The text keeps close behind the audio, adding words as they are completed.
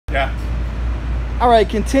Yeah. All right,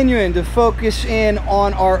 continuing to focus in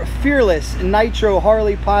on our fearless Nitro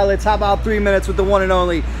Harley pilots. How about 3 minutes with the one and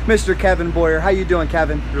only Mr. Kevin Boyer? How you doing,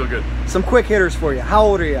 Kevin? Real good. Some quick hitters for you. How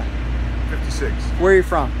old are you? 56. Where are you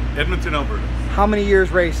from? Edmonton, Alberta. How many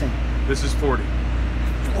years racing? This is 40.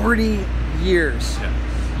 40 years. Yeah.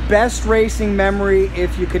 Best racing memory,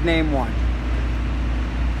 if you could name one.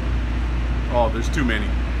 Oh, there's too many.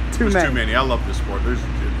 Too many. I love this sport.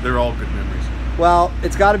 They're all good memories. Well,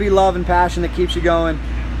 it's got to be love and passion that keeps you going.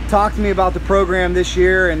 Talk to me about the program this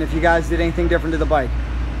year and if you guys did anything different to the bike.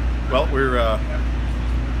 Well,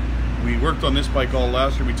 we worked on this bike all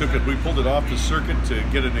last year. We pulled it off the circuit to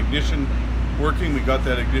get an ignition working. We got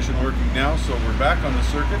that ignition working now, so we're back on the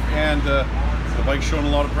circuit, and the bike's showing a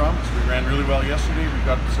lot of promise. We ran really well yesterday. We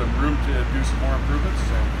got some room to do some more improvements,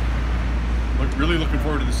 so really looking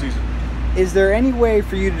forward to the season. Is there any way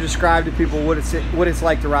for you to describe to people what it's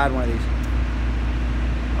like to ride one of these?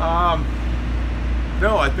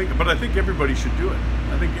 No, I think everybody should do it.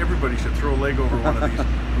 I think everybody should throw a leg over one of these.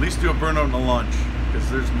 At least do a burnout and a lunch, because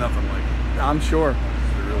there's nothing like it. I'm sure.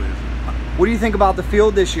 There really isn't. What do you think about the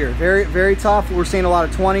field this year? Very, very tough. We're seeing a lot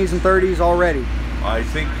of 20s and 30s already. I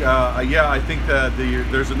think, I think that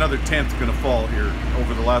there's another 10th going to fall here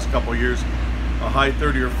over the last couple of years. A high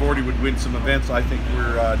 30 or 40 would win some events. I think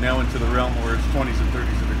we're now into the realm where it's 20s and 30s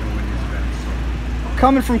that are going to win these events. So.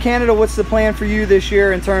 Coming from Canada, what's the plan for you this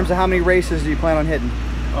year in terms of how many races do you plan on hitting?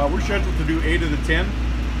 We're scheduled to do 8 of the 10.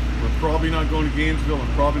 We're probably not going to Gainesville and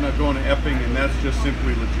probably not going to Epping, and that's just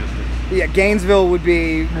simply logistics. Yeah, Gainesville would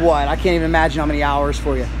be what? I can't even imagine how many hours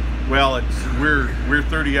for you. Well, we're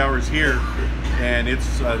 30 hours here, and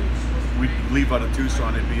it's we leave out of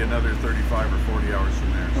Tucson. It'd be another 35 or 40 hours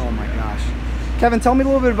from there. So. Oh my gosh. Kevin, tell me a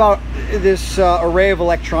little bit about this array of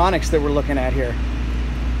electronics that we're looking at here.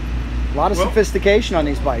 A lot of sophistication on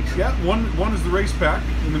these bikes. Yeah, one is the race pack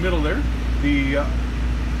in the middle there. The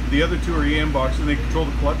other two are EM boxes, and they control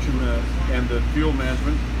the clutch and the fuel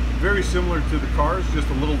management. Very similar to the cars, just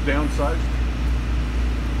a little downsized.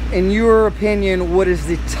 In your opinion, what is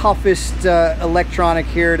the toughest electronic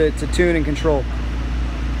here to tune and control?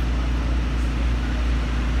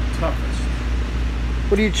 Toughest.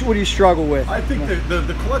 What do you struggle with? I think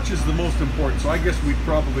the clutch is the most important, so I guess we'd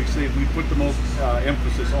probably say we put the most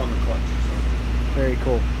emphasis on the clutch. So. Very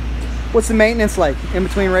cool. What's the maintenance like in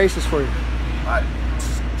between races for you?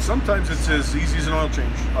 Sometimes it's as easy as an oil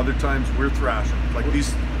change. Other times we're thrashing. Like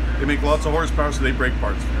these, they make lots of horsepower, so they break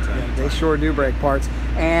parts from time to time. They sure do break parts.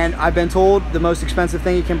 And I've been told the most expensive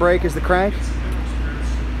thing you can break is the crank.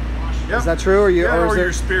 Yeah. Is that true? Or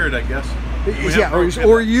your spirit, I guess. Yeah,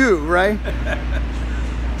 or you, right?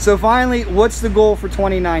 So finally, what's the goal for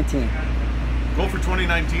 2019? Goal for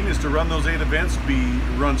 2019 is to run those 8 events,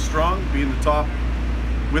 run strong, be in the top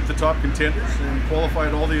with the top contenders, and qualify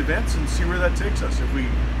at all the events and see where that takes us. If we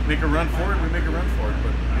make a run for it, we make a run for it.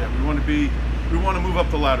 But yeah, we want to move up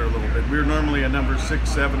the ladder a little bit. We're normally a number 6,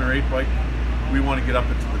 7, or 8 bike. We want to get up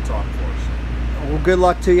into the top 4. So. Well, good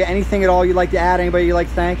luck to you. Anything at all you'd like to add? Anybody you'd like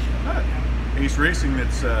to thank? Ace Racing,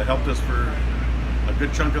 that's helped us for a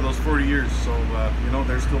good chunk of those 40 years. So you know,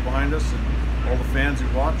 they're still behind us, and all the fans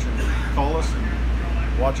who watch and call us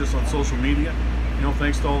and watch us on social media. You know,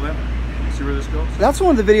 thanks to all of them. See where this goes. That's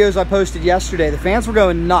one of the videos I posted yesterday. The fans were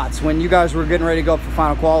going nuts when you guys were getting ready to go up for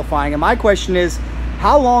final qualifying. And my question is,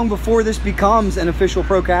 how long before this becomes an official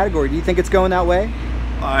pro category? Do you think it's going that way?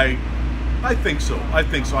 I think so. I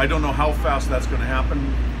don't know how fast that's going to happen.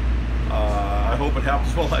 I hope it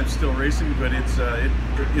happens while I'm still racing, but it's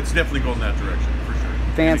definitely going that direction for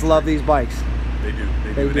sure. Fans love these bikes. They do.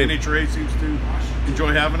 And NHRA seems to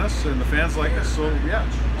enjoy having us, and the fans like us. So yeah,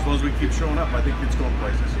 as long as we keep showing up, I think it's going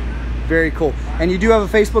places. Very cool. And you do have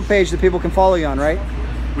a Facebook page that people can follow you on, right?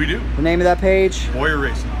 We do. The name of that page? Boyer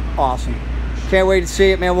Racing. Awesome. Can't wait to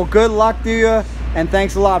see it, man. Well, good luck to you, and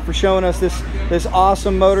thanks a lot for showing us this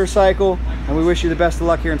awesome motorcycle, and we wish you the best of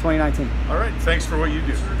luck here in 2019. All right. Thanks for what you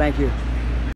do. Thank you.